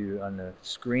that you on the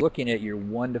screen, looking at your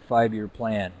 1 to 5 year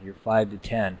plan, your 5 to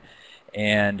 10,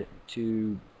 and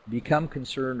to become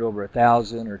concerned over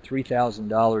 $1,000 or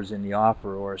 $3,000 in the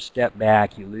offer, or a step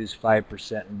back, you lose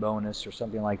 5% in bonus or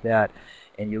something like that,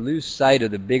 and you lose sight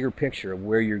of the bigger picture of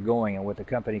where you're going and what the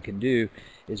company can do,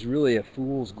 is really a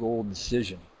fool's gold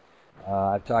decision.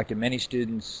 I've talked to many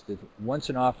students that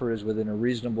once an offer is within a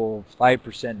reasonable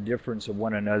 5% difference of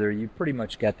one another, you've pretty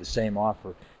much got the same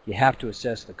offer. You have to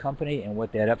assess the company and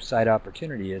what that upside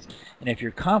opportunity is. And if you're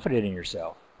confident in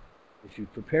yourself, if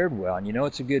you've prepared well, and you know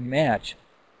it's a good match,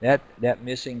 that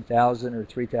missing $1,000 or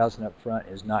 $3,000 up front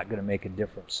is not going to make a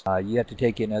difference. You have to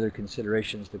take in other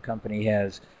considerations. The company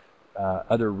has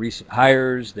other recent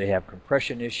hires, they have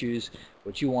compression issues.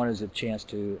 What you want is a chance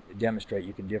to demonstrate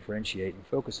you can differentiate and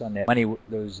focus on that money.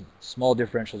 Those small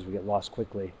differentials will get lost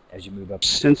quickly as you move up.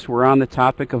 Since we're on the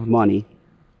topic of money,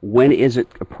 when is it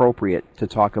appropriate to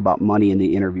talk about money in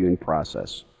the interviewing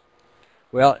process?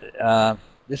 Well,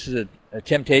 this is a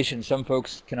temptation some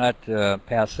folks cannot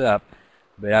pass up,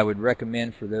 but I would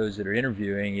recommend for those that are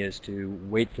interviewing is to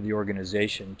wait for the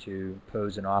organization to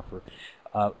pose an offer.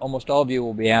 Almost all of you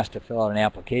will be asked to fill out an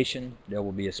application. There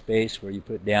will be a space where you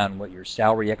put down what your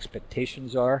salary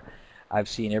expectations are. I've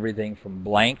seen everything from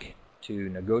blank to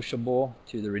negotiable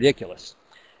to the ridiculous.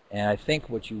 And I think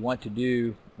what you want to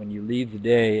do when you leave the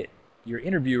day, your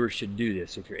interviewer should do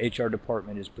this. If your HR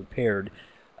department is prepared,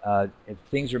 if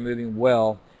things are moving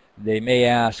well, they may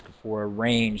ask for a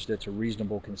range that's a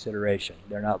reasonable consideration.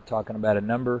 They're not talking about a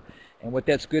number. And what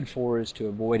that's good for is to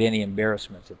avoid any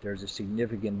embarrassments. If there's a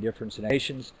significant difference in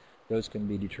expectations, those can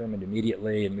be determined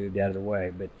immediately and moved out of the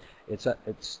way. But it's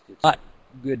not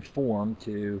good form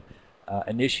to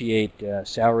initiate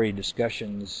salary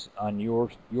discussions on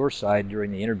your side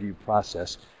during the interview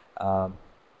process.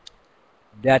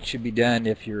 That should be done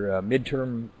if you're a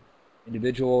midterm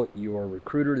individual, your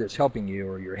recruiter that's helping you,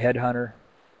 or your headhunter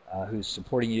who's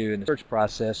supporting you in the search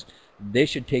process. They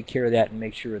should take care of that and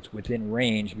make sure it's within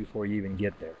range before you even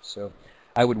get there. So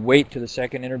I would wait to the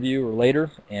second interview or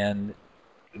later, and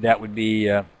that would be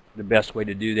the best way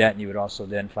to do that, and you would also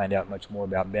then find out much more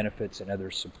about benefits and other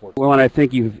support. Well, and I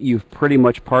think you've pretty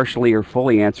much partially or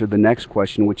fully answered the next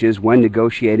question, which is, when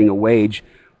negotiating a wage,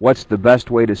 what's the best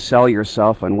way to sell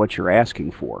yourself on what you're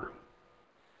asking for?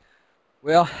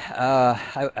 Well,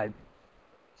 I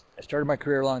started my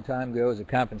career a long time ago as a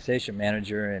compensation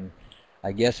manager, and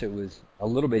I guess it was a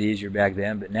little bit easier back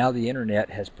then, but now the internet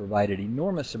has provided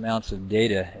enormous amounts of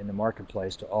data in the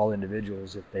marketplace to all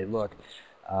individuals if they look.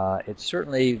 It's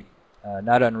certainly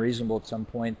not unreasonable at some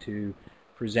point to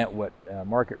present what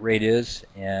market rate is,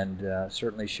 and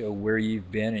certainly show where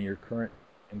you've been in your current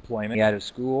employment. Out of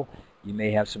school, you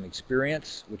may have some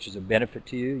experience, which is a benefit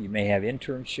to you. You may have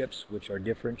internships, which are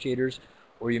differentiators,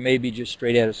 or you may be just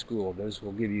straight out of school. Those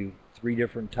will give you 3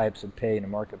 different types of pay in the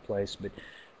marketplace. But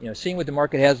seeing what the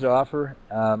market has to offer,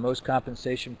 most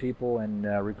compensation people and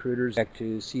recruiters like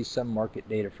to see some market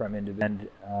data from individuals,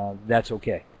 and that's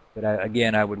okay. But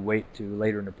again, I would wait to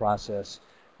later in the process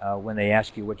when they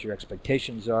ask you what your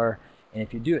expectations are. And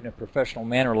if you do it in a professional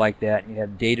manner like that, and you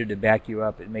have data to back you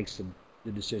up, it makes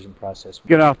the decision process.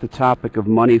 Get off the topic of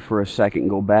money for a second and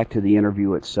go back to the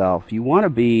interview itself. You want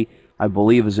to be, I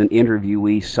believe, as an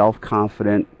interviewee,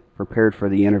 self-confident, prepared for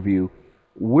the interview.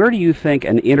 Where do you think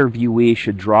an interviewee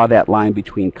should draw that line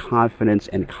between confidence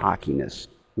and cockiness?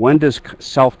 When does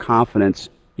self-confidence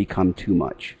become too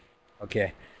much?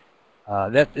 Okay,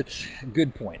 that's a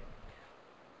good point.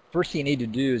 First thing you need to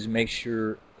do is make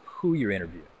sure who you're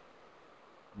interviewing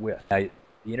with. Now,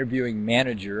 the interviewing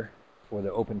manager for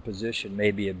the open position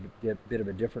may be a bit of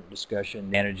a different discussion,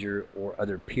 manager or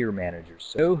other peer managers.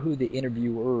 So know who the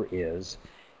interviewer is,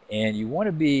 and you want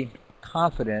to be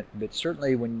confident, but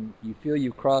certainly when you feel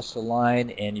you cross the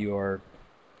line and you're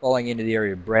falling into the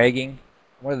area of bragging,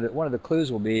 one of the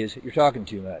clues will be is you're talking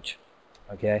too much,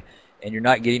 okay, and you're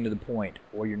not getting to the point,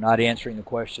 or you're not answering the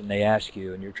question they ask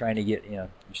you, and you're trying to get, you're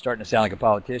starting to sound like a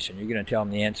politician. You're going to tell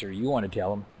them the answer you want to tell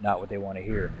them, not what they want to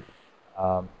hear.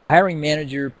 Hiring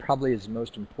manager probably is the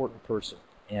most important person,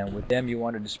 and with them you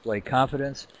want to display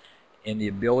confidence in the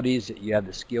abilities that you have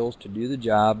the skills to do the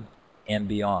job and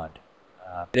beyond.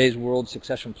 Today's world,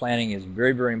 succession planning is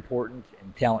very, very important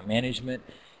in talent management,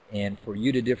 and for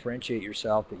you to differentiate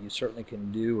yourself that you certainly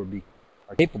can do or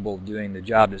are capable of doing the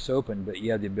job that's open, but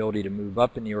you have the ability to move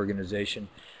up in the organization.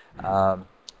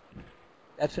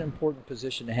 That's an important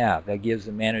position to have. That gives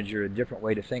the manager a different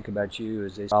way to think about you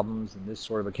as they problems and this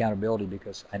sort of accountability,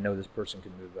 because I know this person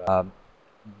can move up.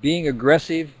 Being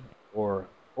aggressive or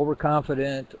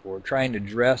overconfident or trying to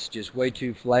dress just way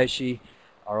too flashy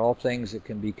are all things that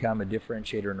can become a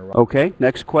differentiator in a role. Okay,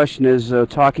 next question is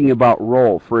talking about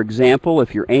role. For example,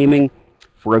 if you're aiming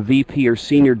for a VP or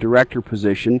senior director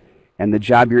position and the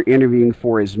job you're interviewing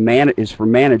for is for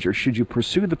manager, should you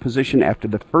pursue the position after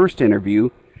the first interview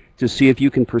to see if you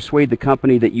can persuade the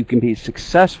company that you can be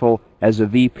successful as a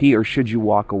VP, or should you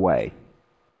walk away?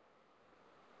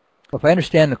 Well, if I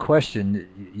understand the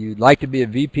question, you'd like to be a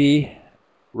VP,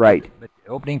 right? But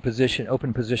the open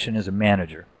position is a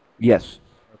manager. Yes.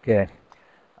 Okay.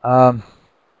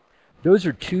 Those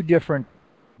are two different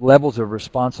levels of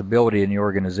responsibility in the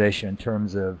organization in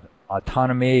terms of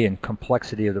autonomy and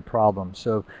complexity of the problem.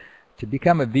 So to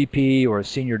become a VP or a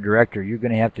senior director, you're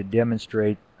going to have to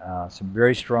demonstrate some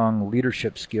very strong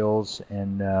leadership skills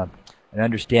and an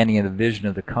understanding of the vision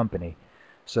of the company.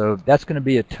 So that's going to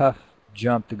be a tough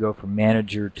jump to go from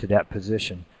manager to that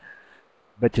position.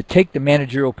 But to take the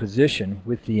managerial position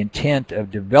with the intent of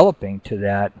developing to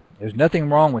that, there's nothing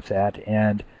wrong with that.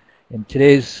 And in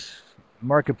today's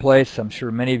marketplace, I'm sure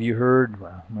many of you heard,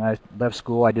 when I left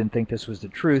school, I didn't think this was the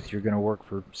truth. You're going to work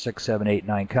for 6, 7, 8,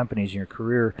 9 companies in your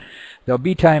career. There'll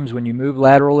be times when you move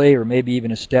laterally or maybe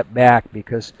even a step back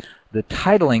because the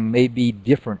titling may be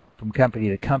different from company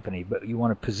to company, but you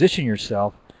want to position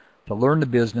yourself to learn the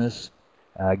business,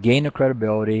 gain the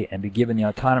credibility, and be given the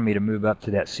autonomy to move up to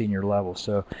that senior level.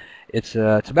 So it's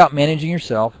about managing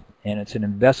yourself, and it's an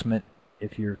investment.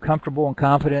 If you're comfortable and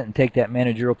confident and take that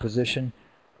managerial position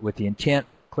with the intent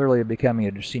clearly of becoming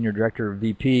a senior director or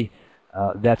VP,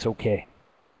 that's okay.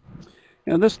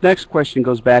 Now, this next question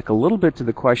goes back a little bit to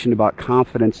the question about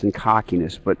confidence and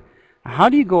cockiness, but how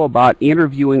do you go about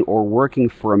interviewing or working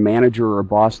for a manager or a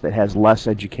boss that has less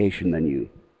education than you?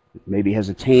 Maybe has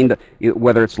attained,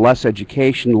 whether it's less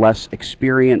education, less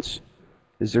experience.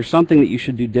 Is there something that you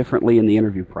should do differently in the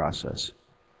interview process?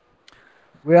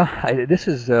 Well, this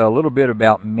is a little bit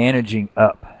about managing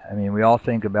up. I mean, we all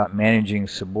think about managing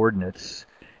subordinates,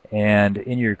 and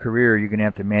in your career you're going to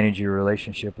have to manage your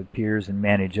relationship with peers and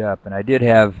manage up. And I did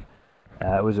have,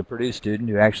 it was a Purdue student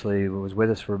who actually was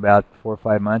with us for about 4 or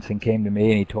 5 months and came to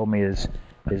me and he told me his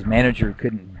manager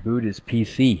couldn't boot his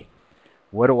PC.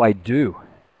 What do I do?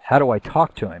 How do I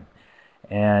talk to him?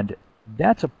 And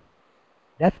that's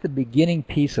the beginning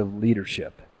piece of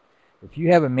leadership. If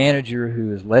you have a manager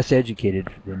who is less educated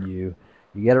than you,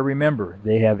 you got to remember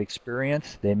they have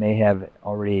experience. They may have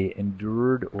already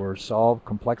endured or solved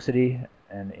complexity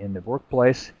in the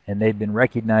workplace, and they've been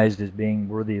recognized as being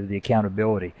worthy of the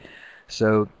accountability.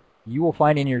 So you will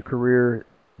find in your career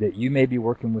that you may be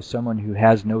working with someone who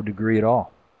has no degree at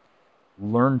all.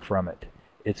 Learn from it.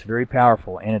 It's very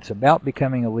powerful, and it's about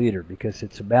becoming a leader because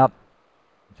it's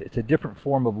a different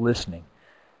form of listening.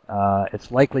 It's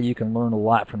likely you can learn a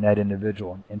lot from that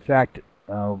individual. In fact,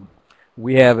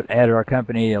 we have at our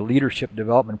company a leadership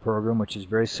development program, which is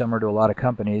very similar to a lot of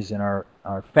companies in our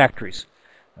factories.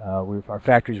 Our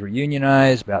factories were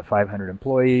unionized, about 500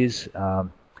 employees,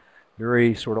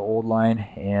 very sort of old line,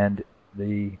 and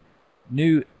the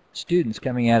new students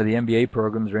coming out of the MBA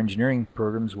programs or engineering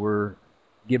programs were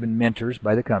given mentors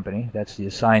by the company. That's the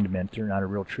assigned mentor, not a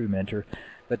real true mentor.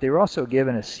 But they were also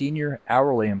given a senior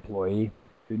hourly employee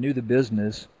who knew the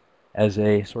business as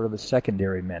a sort of a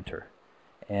secondary mentor.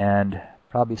 And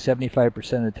probably 75%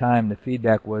 of the time the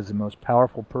feedback was the most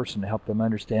powerful person to help them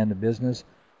understand the business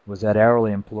was that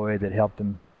hourly employee that helped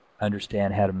them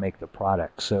understand how to make the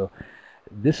product. So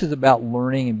this is about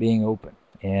learning and being open.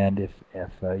 And if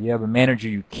you have a manager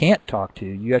you can't talk to,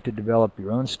 you have to develop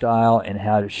your own style and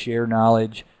how to share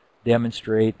knowledge,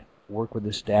 demonstrate, work with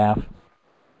the staff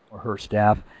or her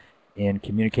staff in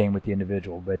communicating with the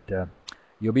individual. But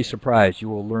you'll be surprised. You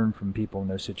will learn from people in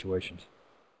those situations.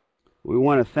 We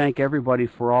want to thank everybody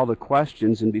for all the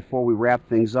questions, and before we wrap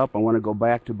things up, I want to go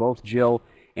back to both Jill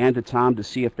and to Tom to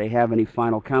see if they have any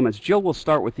final comments. Jill, we'll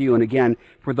start with you, and again,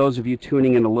 for those of you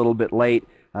tuning in a little bit late,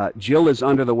 Jill is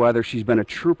under the weather. She's been a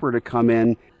trooper to come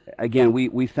in. Again,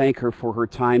 we thank her for her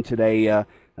time today.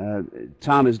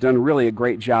 Tom has done really a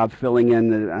great job filling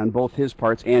in on both his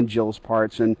parts and Jill's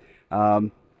parts, and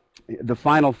the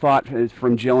final thought is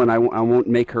from Jill, and I won't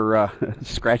make her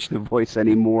scratch the voice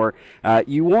anymore.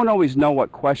 You won't always know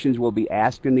what questions will be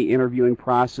asked in the interviewing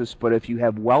process, but if you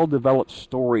have well-developed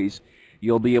stories,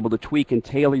 you'll be able to tweak and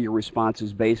tailor your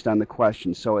responses based on the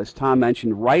questions. So as Tom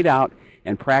mentioned, write out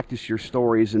and practice your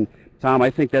stories. And Tom, I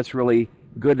think that's really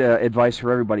good advice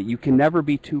for everybody. You can never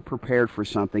be too prepared for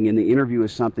something, and the interview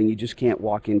is something you just can't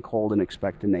walk in cold and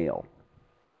expect to nail.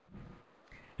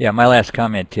 Yeah, my last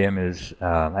comment, Tim, is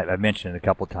I've mentioned it a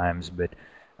couple times, but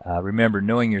remember,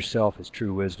 knowing yourself is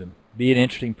true wisdom. Be an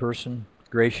interesting person,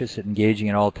 gracious and engaging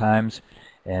at all times,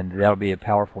 and that'll be a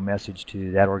powerful message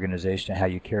to that organization, how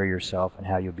you carry yourself and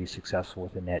how you'll be successful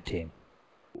within that team.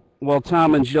 Well,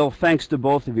 Tom and Jill, thanks to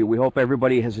both of you. We hope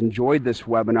everybody has enjoyed this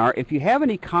webinar. If you have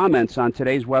any comments on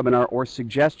today's webinar or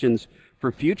suggestions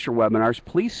for future webinars,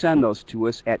 please send those to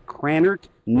us at Krannert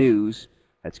News.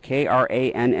 That's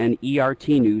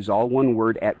K-R-A-N-N-E-R-T News, all one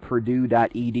word, at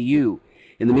purdue.edu.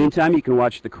 In the meantime, you can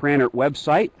watch the Krannert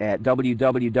website at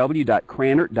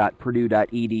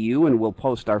www.krannert.purdue.edu, and we'll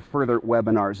post our further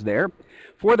webinars there.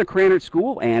 For the Krannert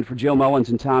School and for Jill Mullens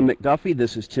and Tom McDuffie,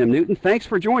 this is Tim Newton. Thanks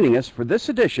for joining us for this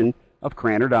edition of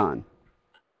Krannert On.